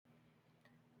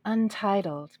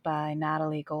Untitled by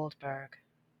Natalie Goldberg.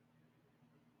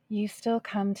 You still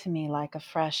come to me like a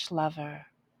fresh lover,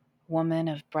 woman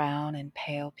of brown and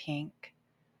pale pink.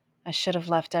 I should have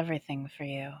left everything for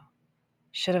you.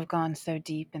 Should have gone so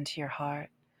deep into your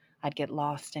heart, I'd get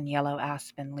lost in yellow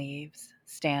aspen leaves,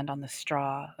 stand on the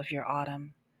straw of your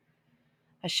autumn.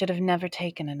 I should have never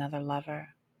taken another lover.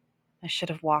 I should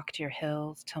have walked your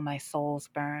hills till my soul's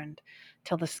burned,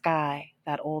 till the sky,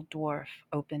 that old dwarf,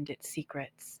 opened its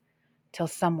secrets, till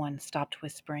someone stopped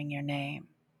whispering your name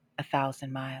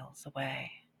 1,000 miles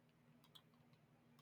away.